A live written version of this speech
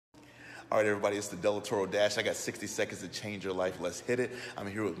All right, everybody, it's the Delatorro Dash. I got 60 seconds to change your life. Let's hit it.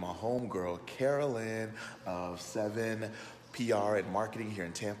 I'm here with my homegirl, Carolyn of 7 PR and Marketing here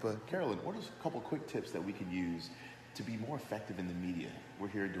in Tampa. Carolyn, what are a couple quick tips that we can use to be more effective in the media? We're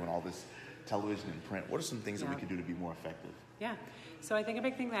here doing all this television and print. What are some things that we can do to be more effective? Yeah. So I think a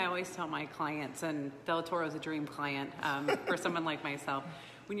big thing that I always tell my clients, and Delatorro is a dream client for someone like myself,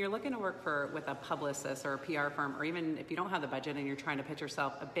 when you're looking to work with a publicist or a PR firm, or even if you don't have the budget and you're trying to pitch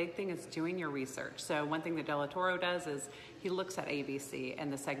yourself, a big thing is doing your research. So one thing that Delatorro does is he looks at ABC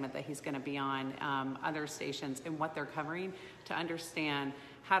and the segment that he's going to be on, other stations, and what they're covering to understand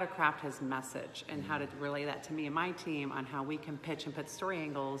how to craft his message and how to relay that to me and my team on how we can pitch and put story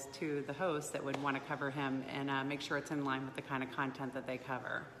angles to the hosts that would want to cover him and make sure it's in line with the kind of content that they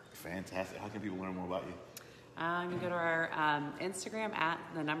cover. Fantastic. How can people learn more about you? You can go to our Instagram at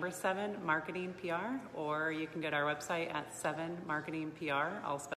the 7 Marketing PR, or you can go to our website at 7 Marketing PR, all spelled